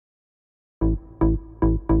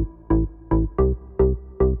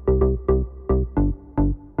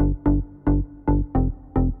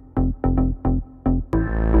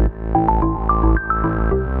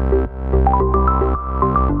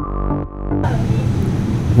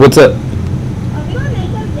What's up? Are we gonna make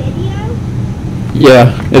a video?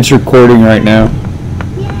 Yeah, it's recording right now.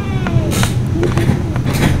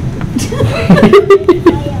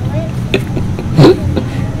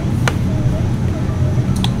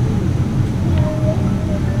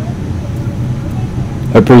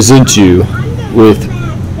 I present you with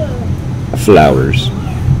flowers.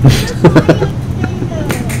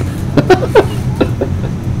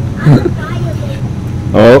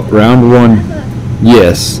 Oh, round one.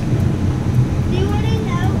 Yes. Do you want to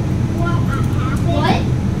know what happened? What?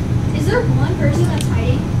 Is there one person that's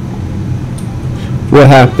hiding? What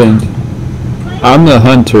happened? I'm the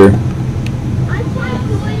hunter. I tried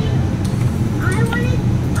doing. I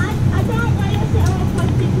thought like I said, oh,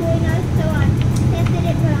 supposed to join us, so I tested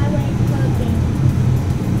it, but I went smoking.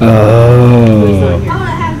 Oh. I want to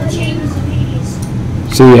have the chambers of Hades.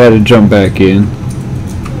 So you had to jump back in.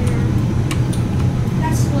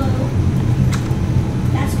 That's slow.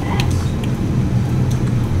 That's fast.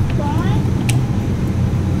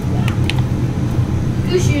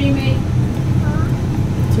 Who's shooting me?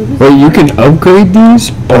 Wait, you can upgrade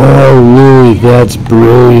these? Oh, really? That's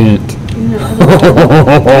brilliant. You're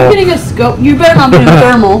getting a scope. You better not be a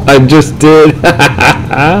thermal. I just did. You can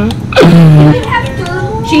have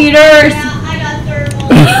thermal. Cheaters! Yeah, I got thermal.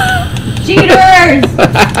 Cheaters!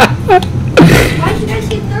 Why did you guys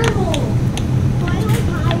get thermal? Why am I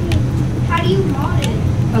hiding? How do you mod it?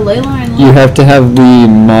 A ley line. You have to have the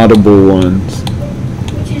moddable ones,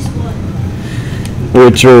 Which is what?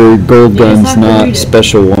 which are gold You just guns, have to not read it.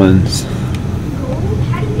 special ones. Gold?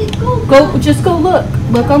 How do you get gold? Just go look.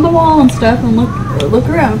 Look on the wall and stuff and look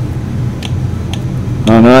around.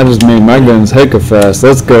 Oh no, I just made my guns hecka fast.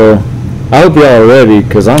 Let's go. I hope y'all are ready,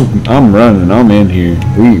 cause I'm running. I'm in here.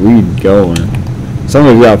 We going.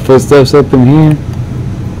 Somebody got footsteps up in here.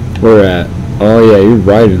 Where at? Oh yeah, you're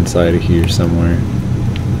right inside of here somewhere.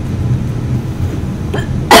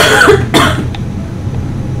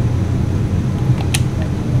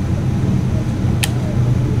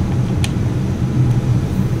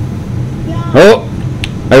 Oh,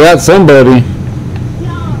 I got somebody.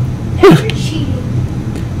 You're cheating.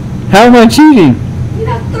 How am I cheating? You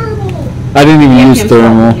got thermal. I didn't even use Cam's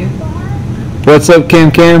thermal. talking to you. What's up,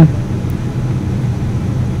 Cam Cam?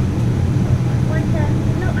 What's up?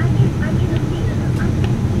 No, I can see them.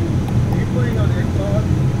 Are you playing on Xbox?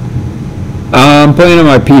 I'm playing on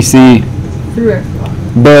my PC, Through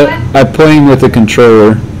Xbox. but I'm playing with a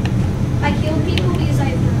controller. I kill people because I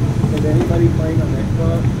have thermal. Is anybody playing on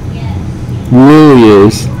Xbox? Yes. Really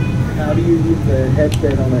is. How do you use the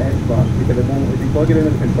headset on the Xbox? Because it won't, if you plug it into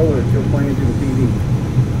the controller, it's still playing through the TV.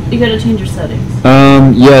 You gotta change your settings.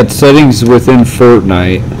 Yeah, it's settings within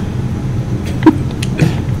Fortnite.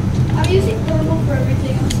 I'm using thermal for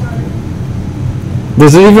everything. I'm sorry.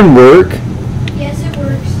 Does it even work? Yes, it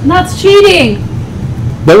works. That's cheating!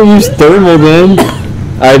 Don't use thermal then.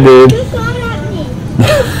 I did. You shot at me.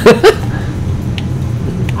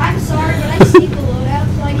 I'm sorry, but I see the loadout,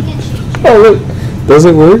 so I can't change it. Oh look, does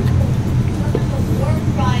it work?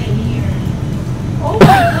 Oh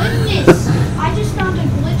my goodness! I just found a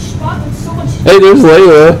glitch spot with so much. Hey, there's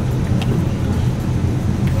Layla.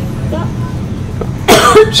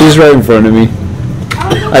 She's right in front of me.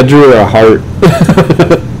 I drew her a heart.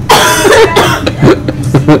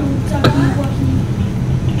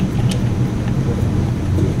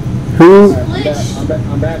 Who?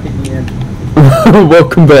 I'm back again.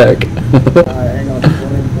 Welcome back. Hang on, just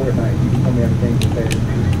one in Fortnite. You can tell me everything to say.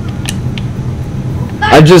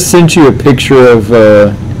 I just sent you a picture of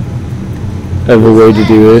a way to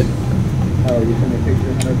do it. Oh, you sent me a picture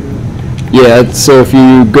of how to do it? Yeah, so if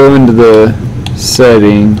you go into the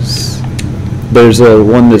settings, there's a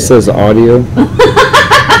one that says audio. Go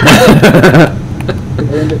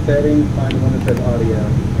into settings, find the one that says audio,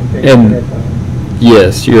 and change And- the headphones.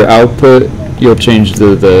 Yes, your output, you'll change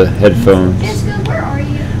to the headphones. Jessica, where are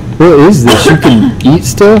you? What is this? You can eat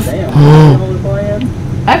stuff? Damn, you know what we're playing?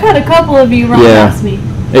 I've had a couple of you run Yeah. past me.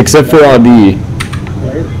 Except for Audi.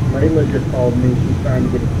 Layla just called me. She's trying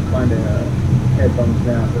to find headphones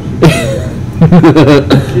now, so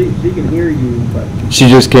she can hear you, but She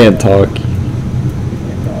just can't talk. she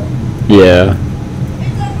can't talk. Yeah.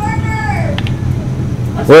 It's a burger!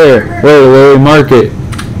 What's a Where? burger? Where, mark it.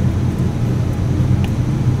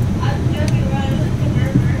 I'm joking, right? It's a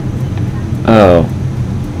burger. Oh.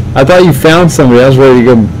 I thought you found somebody. I was ready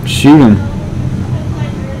to go shoot him.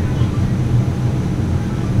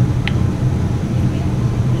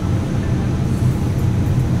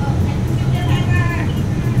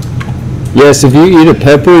 Yes, if you eat a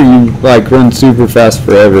pepper, you like run super fast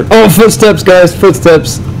forever. Oh, footsteps, guys,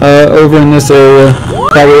 footsteps. Over in this area,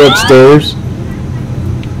 probably upstairs.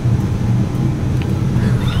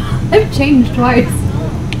 I've changed twice.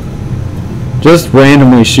 Just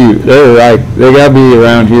randomly shoot. They're like, they gotta be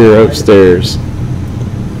around here upstairs.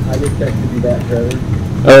 I just texted you back, Trevor.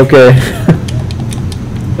 Okay.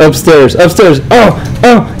 Upstairs, upstairs. Oh,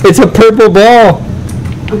 it's a purple ball.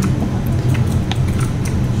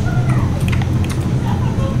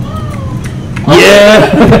 Yeah.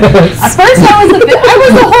 At first I was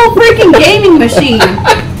a whole freaking gaming machine.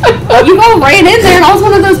 You all ran in there and I was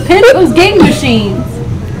one of those gaming machines.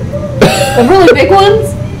 The really big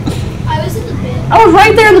ones. I was in the bin. I was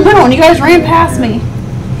right there in the middle and you guys ran past me.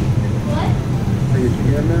 What? Are you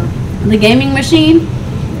here now? The gaming machine.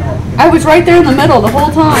 I was right there in the middle the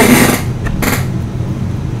whole time.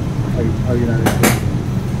 Are you not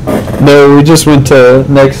in? No, we just went to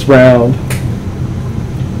next round.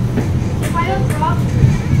 I don't drop.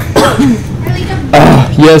 Really dumb. Ah,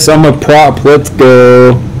 yes, I'm a prop. Let's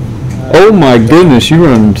go. Oh my goodness, you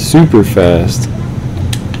run super fast.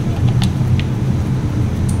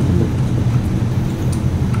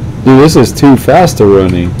 Dude, this is too fast to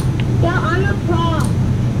running. Yeah, I'm a prop.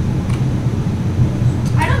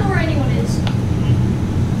 I don't know where anyone is.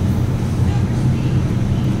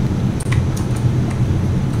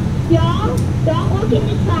 Y'all, don't look in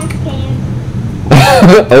the trash can.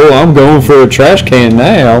 Oh, I'm going for a trash can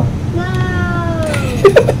now. No.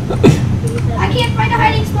 I can't find a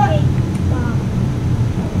hiding spot.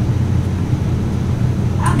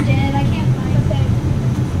 I'm dead. I can't find it.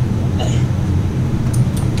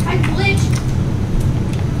 I glitched.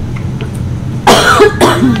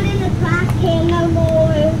 I'm not in the trash can no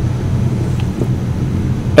more.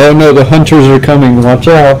 Oh no, the hunters are coming. Watch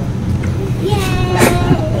out. Yay.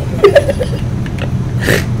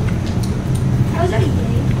 I was already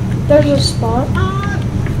dead. There's a spot.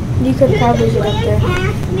 You could probably get up there.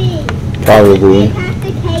 Past me. Probably. Past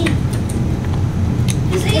the cake.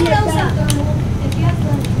 Does anyone else have thermal? If you have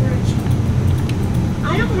thermal, you're a cheat. I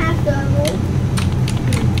don't have thermal.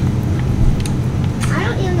 I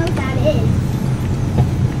don't even know what that is.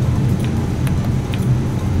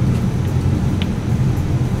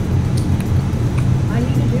 I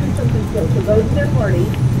need to do something still, so go to their party.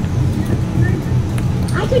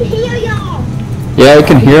 I can hear y'all. Yeah, I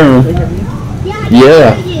can hear him. Yeah, I can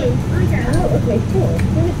Yeah. hear you. Oh, okay, cool.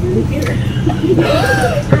 Here. I can hear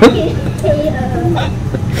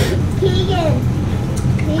Keegan.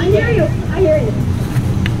 I hear you. I hear you.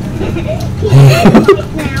 Keegan,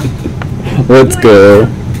 now. Let's go.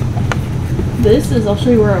 This is, I'll show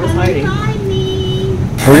you where I was hiding. Find me.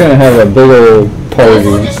 We're gonna have a big old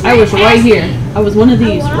party. I was right here. I was one of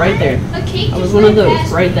these right there. A cake I was just one of ran those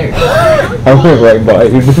past right there. I went right by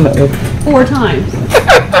you, didn't I? 4 times.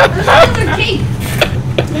 There's another cake.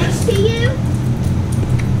 Next to you.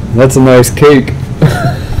 That's a nice cake.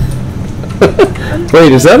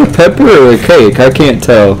 Wait, is that a pepper or a cake? I can't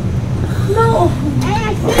tell. No. Hey,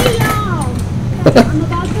 I see y'all.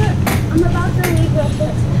 I'm about to leave real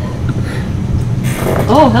quick.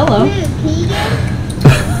 Oh, hello. Dude, Keegan.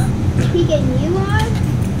 Keegan, you are?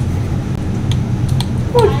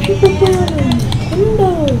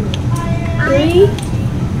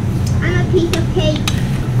 I'm a piece of cake.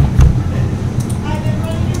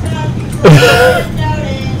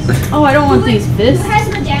 Oh, I don't want these Who fists. has a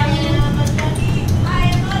medallion?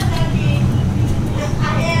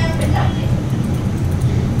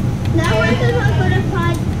 Now we're going to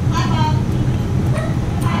find.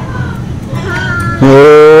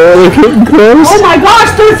 Oh, they're getting close. Oh my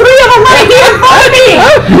gosh, there's 3 of them right here in front of me!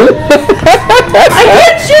 I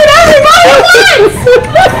can't shoot everybody at once!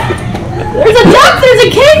 There's a duck, there's a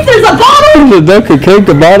cake, there's a bottle! There's a duck, a cake,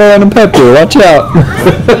 a bottle, and a pepper. Watch out.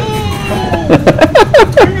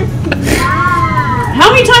 How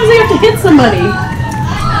many times do you have to hit somebody?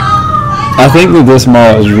 I think that this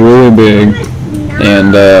mall is really big,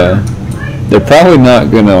 and they're probably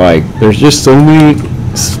not gonna like. There's just so many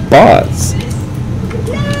spots.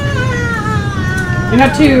 I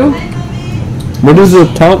got 2. What does the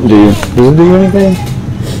taunt do? Does it do anything?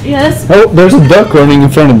 Yes. Oh, there's a duck running in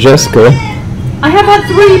front of Jessica. I have had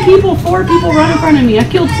 4 people run in front of me. I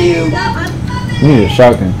killed 2. You need a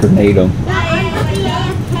shotgun grenade them.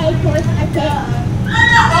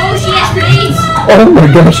 Oh, she has grenades. Oh my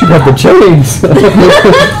gosh, she got the chains!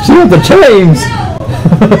 She got the chains!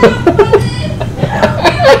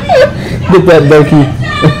 Get that ducky.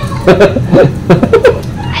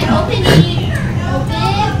 I open,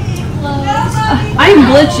 close. I'm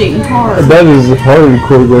glitching hard. That is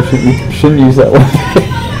hardcore glitching. You shouldn't use that one.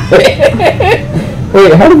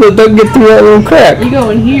 Wait, how did the duck get through that little crack? You go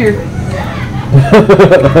in here.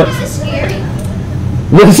 This is scary.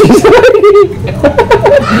 This is what?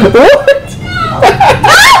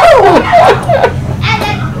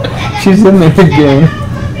 She's in there again.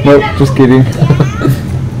 Nope, just kidding.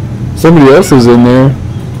 Somebody else is in there.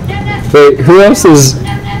 Wait, who else is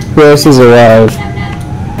alive?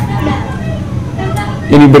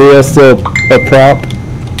 Anybody else still a prop?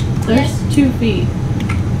 There's 2 feet.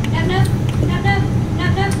 No.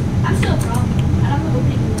 I'm still a prop. I'm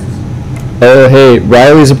opening doors. Oh, hey,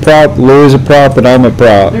 Riley's a prop, Louie's a prop, and I'm a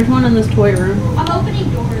prop. There's one in this toy room. I'm opening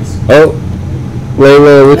doors. Oh,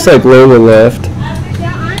 Layla, looks like Layla left.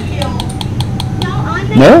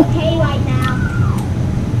 I'm No? okay right now.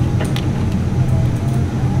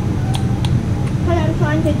 But I'm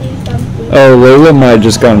trying to do something. Oh, Layla might have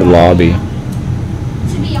just gone to the lobby.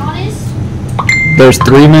 To be honest, There's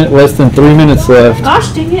less than 3 minutes left.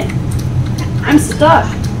 Gosh dang it. I'm stuck.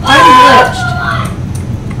 I'm glitched.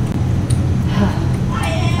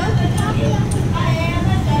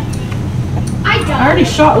 I I died. already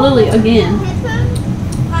shot Lily again.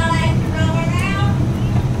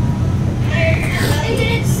 They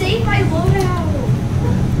didn't save my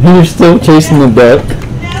loadout. You're still chasing the duck?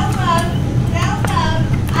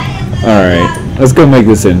 Alright, let's go make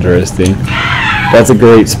this interesting. That's a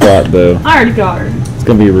great spot though. I already got her. It's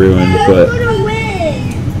gonna be ruined, but gonna win.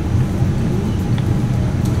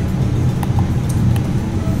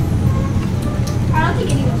 I don't think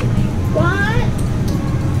anyone's winning. What?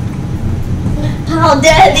 How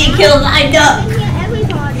dare they kill my duck? Can hear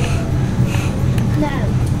everybody. No.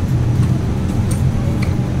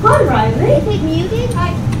 Hi, Riley. Is it muted?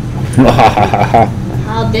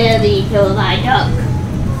 How dare they kill my duck?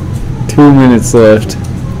 2 minutes left.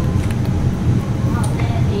 How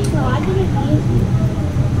dare they No, I didn't mute you.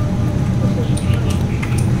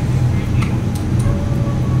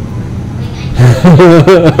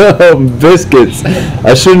 Biscuits.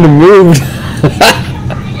 I shouldn't have moved.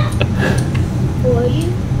 For you?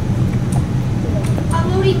 I'm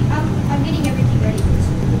loading. I'm getting everything ready for this.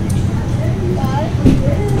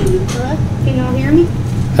 Can y'all hear me?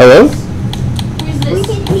 Hello? Who's We this?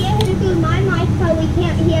 can hear him through my mic, but we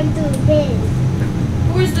can't hear him through his.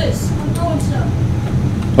 Who is this? I'm throwing stuff.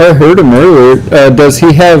 I heard him earlier. Does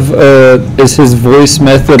he have, is his voice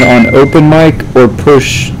method on open mic or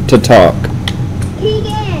push to talk?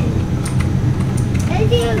 Keegan!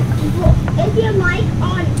 Is your mic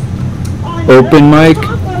on Open mic?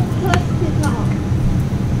 talk or push to talk?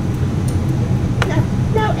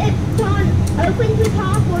 No, it's on open to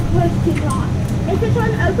talk or push to talk. If it's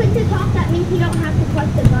on open to talk, that means you don't have to press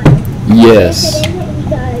the button. Yes. If it isn't, he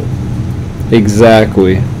does.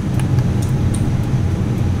 Exactly.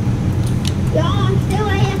 Y'all, I'm still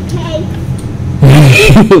AFK.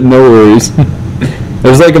 No worries.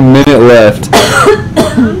 There's like a minute left.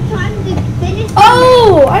 I'm trying to finish.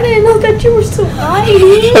 Oh, I didn't know that you were still hiding.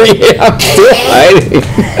 Yeah, I'm still hiding. I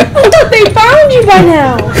thought they found you by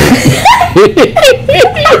now.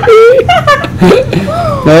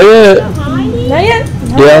 Not yet. Hiding? Not yet.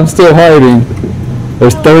 Yeah, I'm still hiding.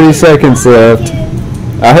 There's 30 seconds left.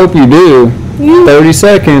 I hope you do. 30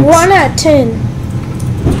 seconds. 1 out of 10.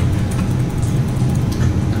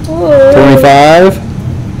 25.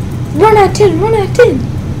 1 out of 10. 1 out of 10.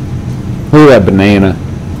 Look at that banana.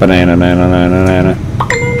 Banana, banana.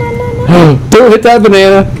 Don't hit that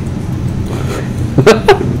banana.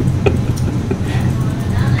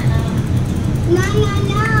 No, no,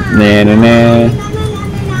 no. Na na na. No,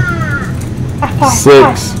 no,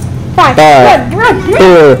 6, 5. 5, Run.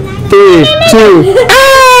 4, 3, 2.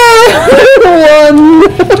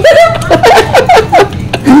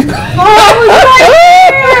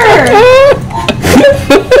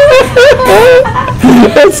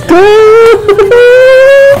 Let's go!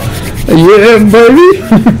 Yeah, baby! I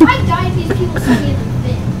died because people saw me in the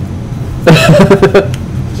fit.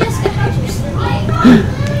 Jessica, how'd you sleep?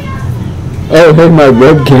 Oh, hey, my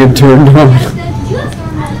webcam turned on. Did you have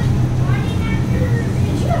thermal?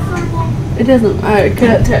 Did you have thermal? It doesn't. I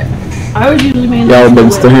couldn't tell. I was usually mainly. Y'all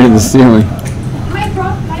been staring at the ceiling. My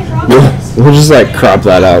problem We'll just like crop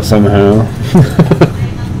that out somehow.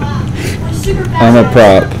 super fast. I'm a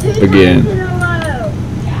prop again.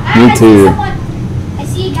 Me too. I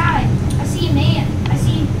see a guy. I see a man. I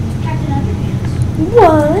see Captain Underpants.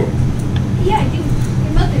 What? Yeah, I do.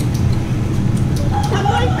 Your mother.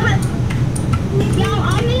 Y'all,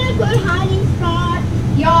 I'm in a good hiding spot.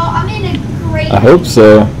 Y'all, I'm in a great. I hope so.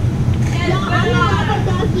 Y'all, I'm not a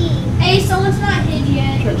ducky. Hey, someone's not hid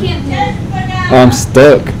yet. You can't move. I'm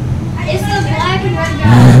stuck. It's the black and red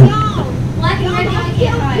guy. Y'all, Black and red guy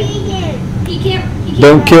can't hide. Keegan. He can't.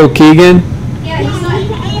 Don't kill Keegan? Yeah, he's Y'all, he's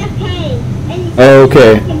not. AFK. And he's Oh,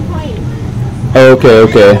 okay. second place.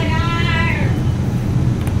 Okay.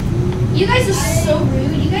 You guys are so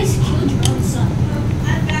rude. You guys killed your own son.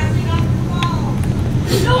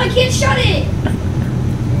 No, I can't shut it.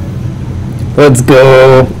 Let's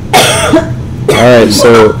go. Alright,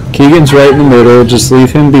 so Keegan's right in the middle. Just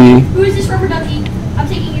leave him be. Who is this rubber ducky? I'm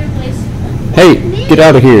taking your place. Hey, get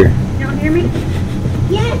out of here. Y'all hear me?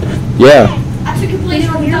 Yes. Yeah. I took your place,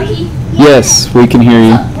 rubber ducky. Yes, we can hear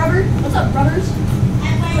you. What's up, rubber? What's up, rubbers?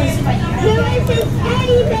 Let's see if I can Who is this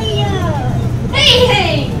teddy bear?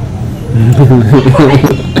 Hey!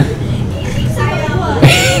 He's excited what?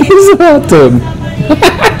 He's about to.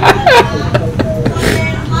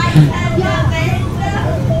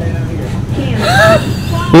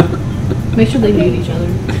 Make sure they mute each other.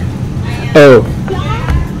 Oh,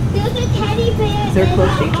 There's a teddy bear. They're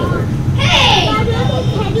close to each other. Hey! There's a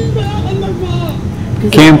teddy bear in the vent.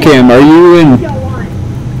 Cam, are you and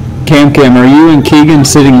Cam, are you and Keegan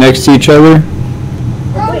sitting next to each other?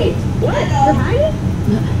 Wait, what? They're hiding?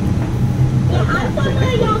 Yeah, I'm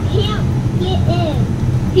somewhere y'all can't get in.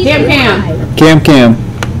 Cam,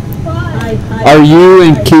 But, are you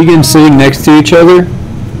and Keegan sitting next to each other?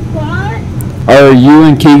 but, Are you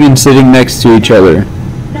and Keegan sitting next to each other?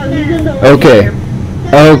 No, he's in the Okay.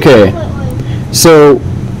 Okay. So,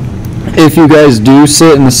 if you guys do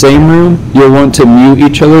sit in the same room, you'll want to mute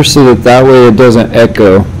each other so that way it doesn't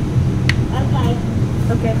echo. okay.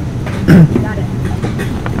 Okay. Got it.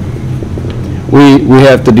 We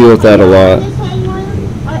have to deal with that a lot. This same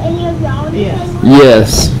room? Are any of y'all in the Yes. same room?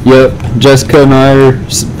 Yes. Yep. Jessica and I are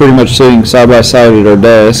pretty much sitting side by side at our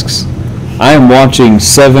desks. I am watching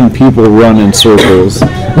 7 people run in circles.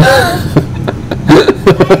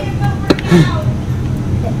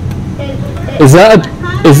 Is that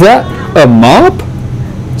a mop?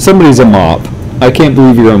 Somebody's a mop. I can't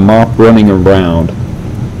believe you're a mop running around.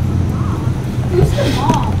 Who's the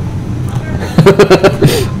mom?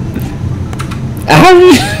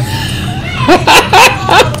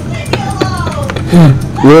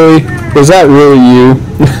 Really? Was that really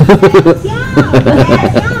you?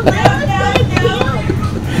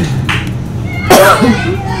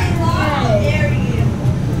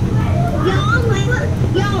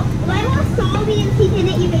 Layla saw me and she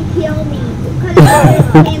didn't even kill me. Because I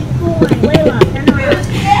was in school. Layla,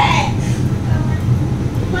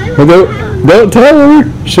 Well, don't tell her.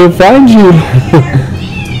 She'll find you.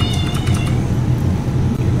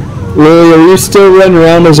 Lily, are you still running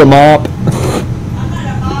around as a mop?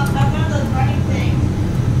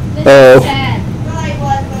 Oh. Sad.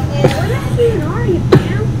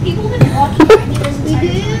 People have been watching me this We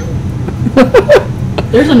entire do?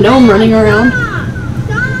 time. There's a gnome running around.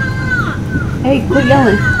 Stop! Hey, quit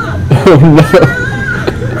yelling. Oh no.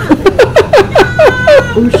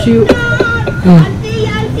 Oh shoot.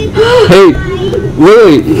 Hey,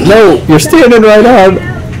 Lily, no, you're standing right on.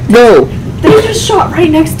 No. They just shot right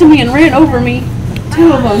next to me and ran over me.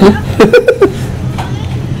 2 of them.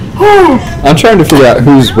 Oh, I'm trying to figure out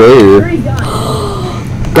who's where. are you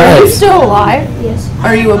Guys, still alive? Yes.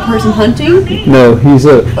 Are you a person hunting? no, he's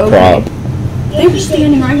a prop. They were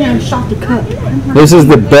standing right there and shot the cup. This is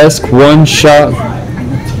the best one-shot.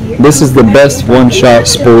 This is the best one-shot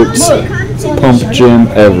sports pump gym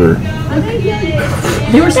ever.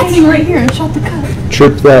 They were standing right here and shot the cup.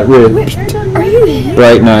 Trip that rip. Are you in?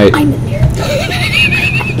 Bright night. I'm in there.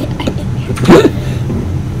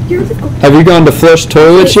 You're the Have you gone to flush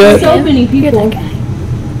toilets yet? So many You're people. that guy.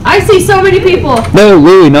 I see so many people. No,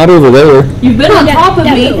 Lily, not over there. You've been on top of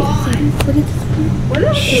me. What is What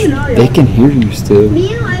else even are They can hear you still.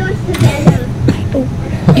 Me and Layla together.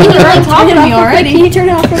 You're on top of me Can you already. turn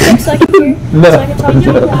it off real quick so I can hear? No, So I can talk to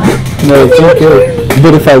you? no, it's okay.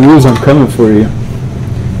 But if I lose, I'm coming for you.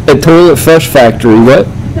 At Toilet Flush Factory, what?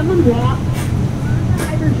 someone walk?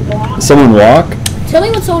 Drivers walk. Someone walk? Tell me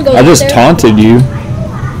when someone goes I just out there. taunted you.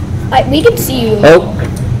 We can see you. Oh,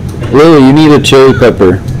 Lily, you need a chili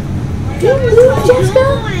pepper. Jessica?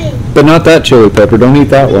 But not that chili pepper. Don't eat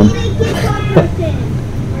that one.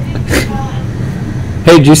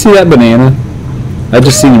 Hey, did you see that banana? I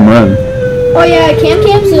just seen him run. Oh yeah, Cam's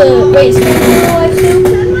wait, is Cam still alive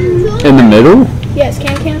too? In the middle? Yes,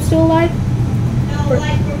 Cam's still alive?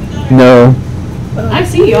 No. I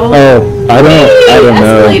see y'all. Oh, I don't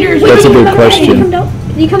know. Escalators. That's a good Can you question. come down?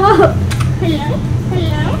 Can you come up?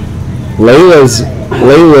 Layla's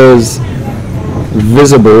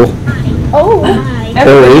visible. Oh.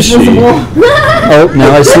 Or is she? Visible. Oh,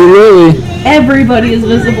 now I see Lily. Everybody is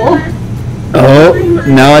visible. Oh,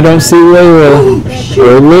 now I don't see Layla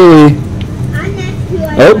or Lily.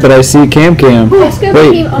 Oh, but I see Cam. Jessica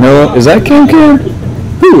Wait, came up. no, is that Cam?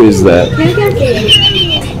 Who is that?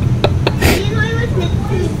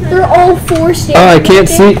 They're all 4 standing. Oh, I can't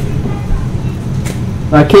see.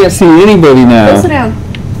 I can't see anybody Go sit now.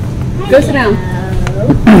 down. Go sit down.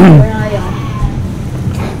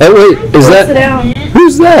 Oh wait, is Sit that down.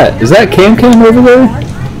 who's that? Is that Cam Cam over there?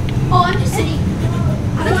 Oh, I'm just sitting.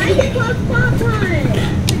 Why is it called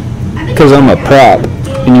Popeye? Because I'm a prop,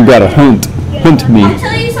 and you gotta hunt me. I'll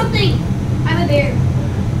tell you something. I'm a bear.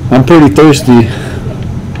 I'm pretty thirsty. Oh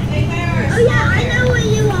yeah, I know what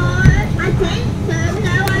you are. I think so.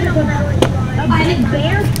 No, I don't know what you are. I'm a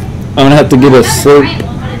bear. I'm gonna have to get a slurp,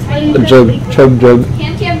 a chug jug.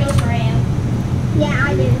 Cam Cam knows where I am. Yeah,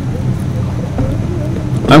 I do.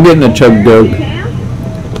 I'm getting a chug jug. Look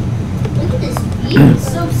at this view. It's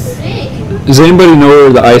so sick. Does anybody know where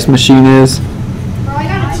the ice machine is? Bro, I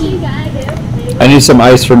got a TV. I need some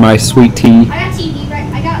ice for my sweet tea. I got TV right.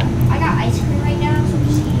 I got ice cream right now, so I'm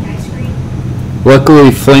just eating ice cream.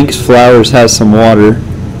 Luckily, Flank's Flowers has some water.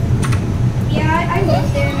 Yeah, I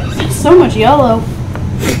live there. So much yellow.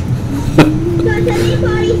 Does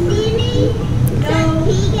anybody see me? No.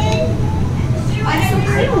 Keegan? I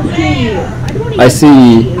don't see you. I don't even I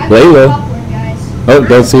see I Layla. popcorn, guys. Oh,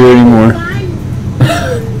 don't see her anymore. So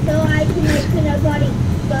I can make sure nobody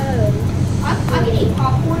goes. I'm eating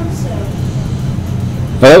popcorn, so.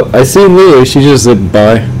 Oh, I see Lily. She just zipped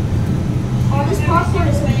by. Oh, this popcorn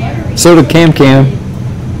is so buttery. So did Cam Cam.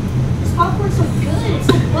 This popcorn's so good. It's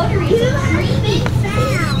so buttery. It's so creamy.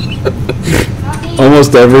 Not me.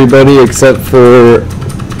 Almost everybody except for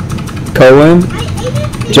Cohen,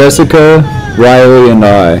 Jessica, Riley, and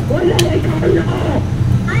I.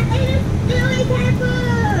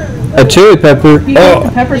 A chili pepper. You got the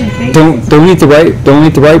Oh, peppers and cake. don't eat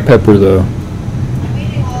the right pepper though.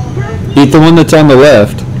 Eat the one that's on the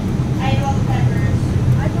left. I ate all the peppers.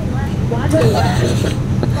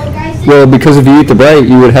 Oh, guys, Well, because if you eat the right,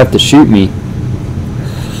 you would have to shoot me.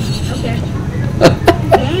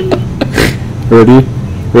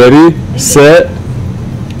 Ready, set,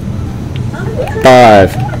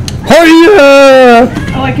 5. Hiya!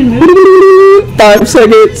 Oh, I can move. 5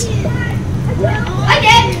 seconds. I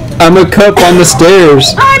did. I'm a cup on the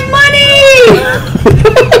stairs. I'm money!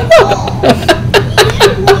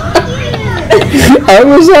 I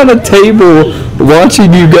was on a table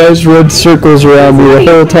watching you guys run circles around me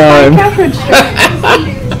the whole time. Cash register.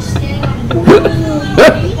 Just standing on the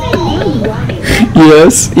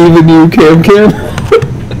Yes, even you, Cam Cam.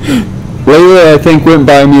 Layla, I think, went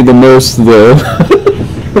by me the most, though.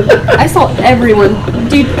 I saw everyone.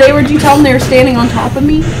 Dude, did you tell them they were standing on top of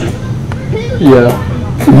me? Yeah.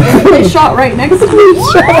 They shot right next to me.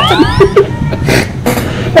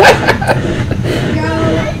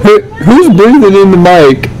 Who's breathing in the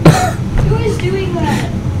mic? Who is doing that?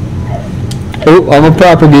 Oh, I'm a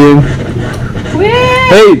prop again.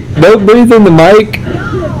 Hey, don't breathe in the mic.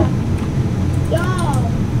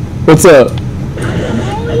 What's up?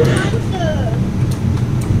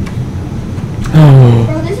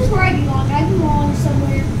 Bro, this is where I belong. I belong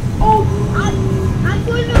somewhere. Oh, I'm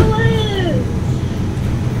going to lose.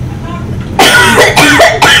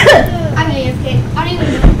 I'm AFK. I don't even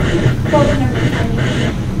know. Bro, never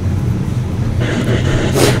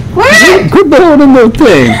Quit holding the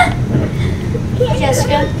thing.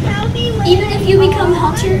 Jessica, even if you become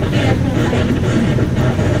Hunter, you're never gonna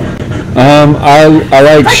find me. I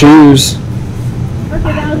like shoes. Okay,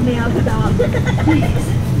 that was me. I'll stop. Okay.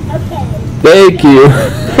 Thank you.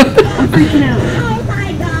 I'm freaking out. Oh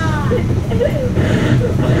my god.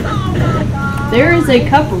 Oh my god. There is a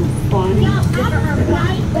couple flying.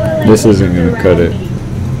 This isn't gonna cut it.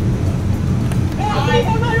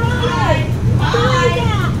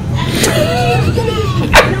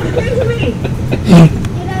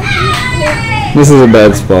 This is a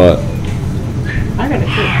bad spot. I gotta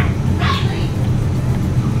quit.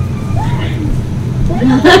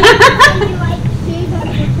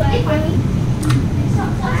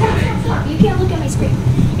 You can't look at my screen.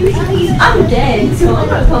 I'm dead, so I'm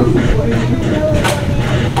not coming for you.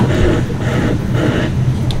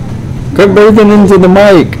 Quit breathing into the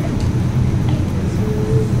mic.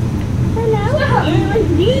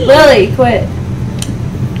 Lily, quit.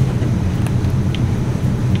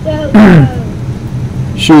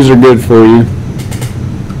 Shoes are good for you.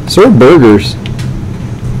 So are burgers.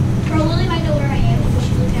 Bro, Lily might know where I am if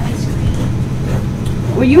she looked at my screen.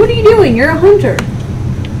 Well, what are you doing? You're a hunter.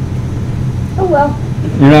 Oh well.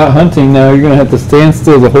 You're not hunting now. You're gonna have to stand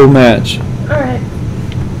still the whole match. Alright.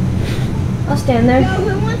 I'll stand there.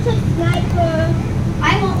 Who wants a sniper?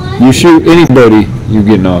 I want one. You shoot anybody, you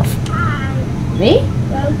getting off. Me?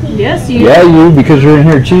 Yes, you. Yeah, you, because you're in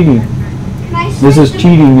here cheating. Can I This is snipe the-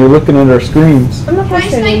 cheating. You're looking at our screens. I'm not Can I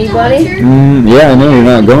pushing snipe the anybody. hunter? Yeah, I know you're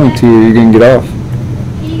not going to. You're gonna get off.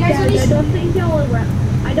 Can you guys let me I don't think y'all will.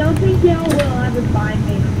 I don't think y'all will ever find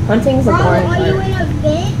me. Hunting's a Bro, boring Are you part. in a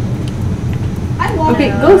bit? I want Okay,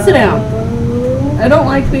 it. go sit down. I don't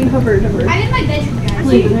like being covered ever. I'm in my bedroom, guys.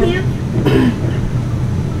 Leave it.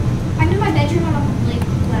 I'm in my bedroom and I'm like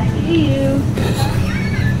lagging.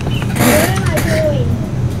 What am I doing?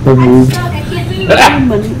 I'm Removed. stuck. I can't move.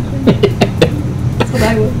 Money. That's what I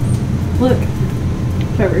would. Look.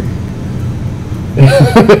 Trevor.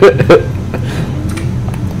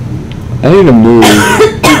 I need to move.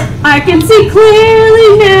 I can see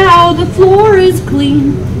clearly now. The floor is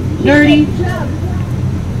clean. Dirty.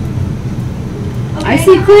 I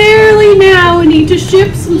see clearly now. We need to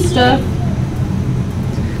ship some stuff.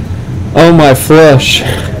 Oh, my flush.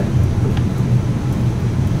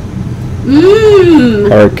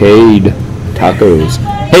 Mmm. Arcade. Tacos.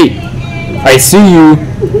 Hey, I see you.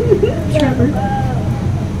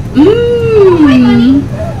 Mmm.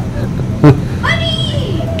 Money!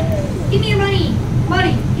 Give me your money.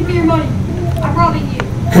 Money. Give me your money. I'm robbing you.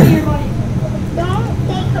 Give me your money. Don't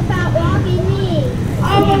think about robbing me.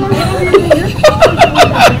 I'm gonna rob you.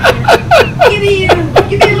 Give me your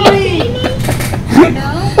money. No,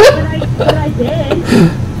 but I did.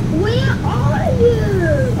 Where are you?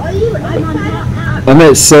 Are you inside? I'm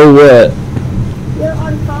at So What. You're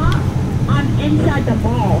on top? I'm inside the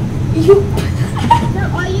ball. No,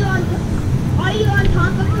 are you on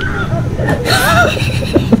top of me?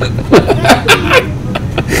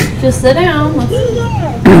 Just sit down. Let's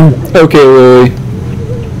Yeah. Okay, Lily.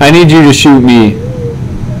 I need you to shoot me.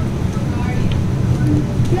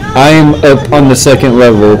 I am up on the second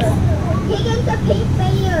level. Higgins a pink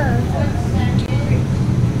bear.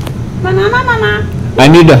 Mama. I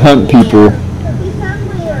need to hunt people. He's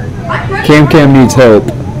somewhere. Cam needs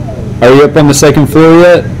help. Are you up on the second floor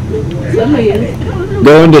yet? Somebody is.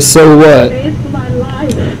 Go into So What. It's my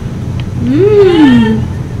life. Mmm.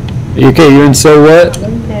 Okay, you're in So What?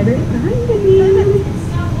 Never mind me.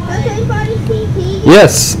 Does anybody see Pete?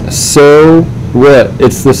 Yes. So What?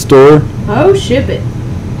 It's the store? Oh, ship it.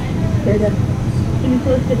 There's a. Can you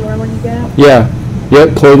close the door when you get out? Yeah.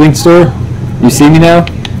 Yep, clothing store. You see me now?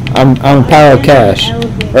 I'm a pile of cash.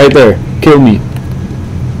 Right there. Kill me.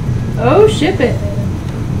 Oh, ship it.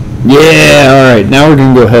 Yeah, alright. Now we're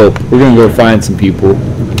gonna go help. We're gonna go find some people.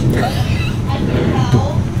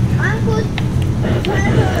 Uncle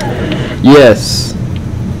Trevor. Yes.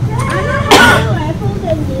 I'm a higher level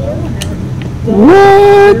than you.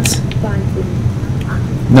 What?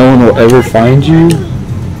 No one will ever find you?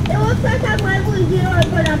 It looks like I'm level 0,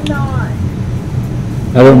 but I'm not.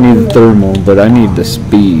 I don't need the thermal, but I need the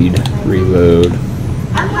speed reload.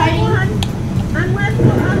 I'm level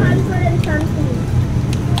 100 and something.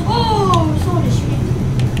 Oh, someone is shooting.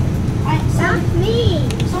 That's me.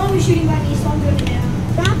 Someone was shooting by me, so I'm going down.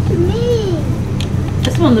 That's me.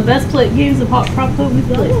 That's one of the best games of Hot Prop that we've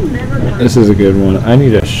played. This is a good one. I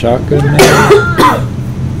need a shotgun now.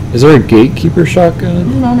 Is there a gatekeeper shotgun?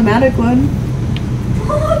 An automatic one.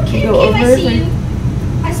 Oh, Kim, Go I over see you.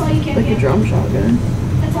 I saw you, Kim. Like a drum shotgun.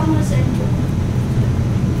 That's all I'm gonna say.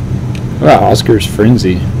 Wow, Oscar's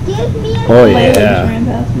Frenzy. Give me a Oh Layla just yeah. ran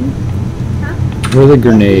past me. Where are the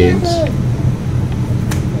grenades?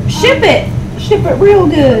 Ship it! Ship it real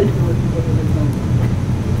good.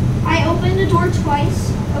 I opened the door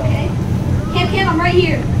twice. Okay. Kim, I'm right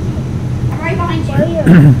here. I'm right behind you.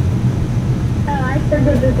 I said,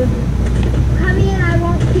 come here, I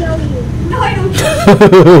won't kill you. No, I don't.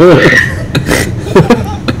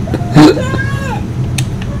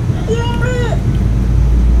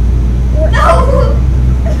 No!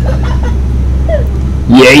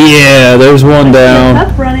 Yeah, there's one down.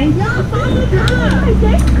 Up running. That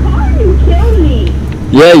car, you killed me.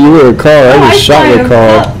 Yeah, you were a car. I just shot your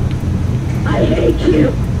car. I hate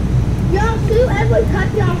you. Y'all shoot every cup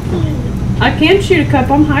y'all see. I can't shoot a cup.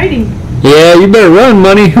 I'm hiding. Yeah, you better run,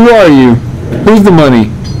 money. Who are you? Who's the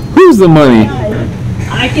money? Who's the money?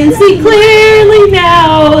 I can see clearly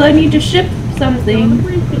now. I need to ship something.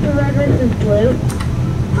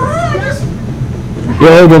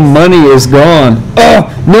 Yo, the money is gone. Oh,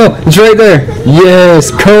 no, it's right there.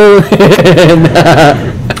 Yes, Cohen.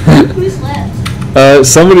 Who's left?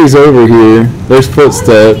 Somebody's over here. There's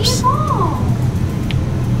footsteps. Oh,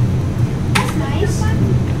 that's nice.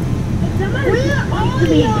 Where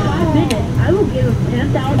are In 5 minutes, y'all? I will give him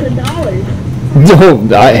 $10,000. No,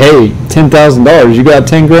 hey, $10,000. You got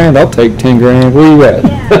 10 grand? I'll take 10 grand. Where you at?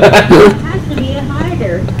 Yeah, it has to be a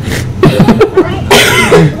hider.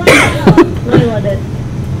 Layla did.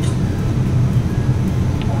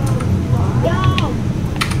 Y'all,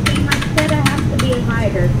 I said I have to be a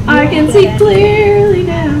hider. I can see clearly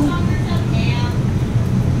now.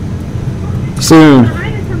 Soon. A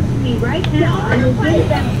hider comes to me right now and will give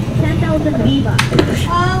them 10,000 V-Bucks.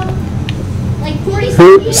 Like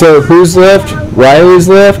 40 So who's left? Riley's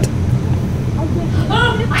left?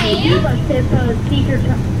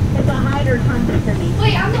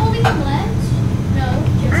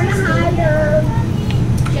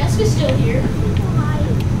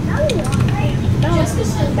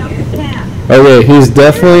 Okay, he's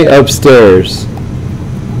definitely upstairs. I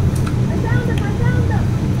found him.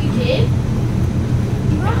 You did?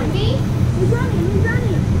 You found me? He's running.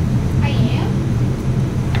 I am?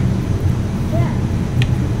 Yeah.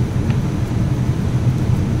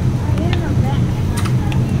 I am a vet.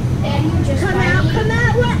 Dad, you were just Come fighting.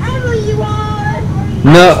 out, wherever you are.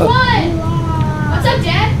 No, What? What's up,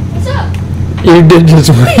 Dad? What's up? you did just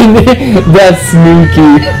win it. That's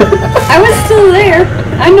sneaky. I was still there.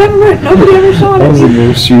 Nobody ever saw I was me.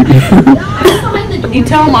 gonna shoot you. I'm behind the door. You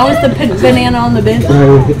tell him I was the banana on the bench.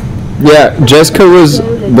 Yeah, Jessica was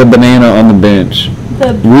the banana on the bench.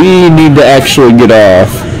 The We need to actually get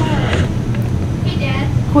off. Hey,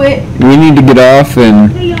 Dad. quit. We need to get off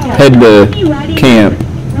and head to camp.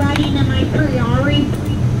 Riding in my Ferrari.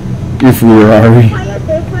 Your Ferrari. Fire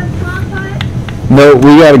different Popeye. No,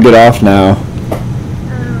 we gotta get off now.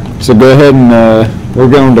 So go ahead and we're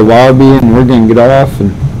going to Wallaby and we're gonna get off.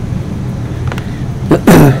 And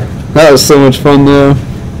that was so much fun though.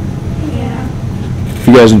 If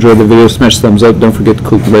you guys enjoyed the video, smash the thumbs up. Don't forget to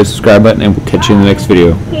click the red subscribe button and we'll catch you in the next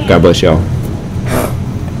video. God bless y'all.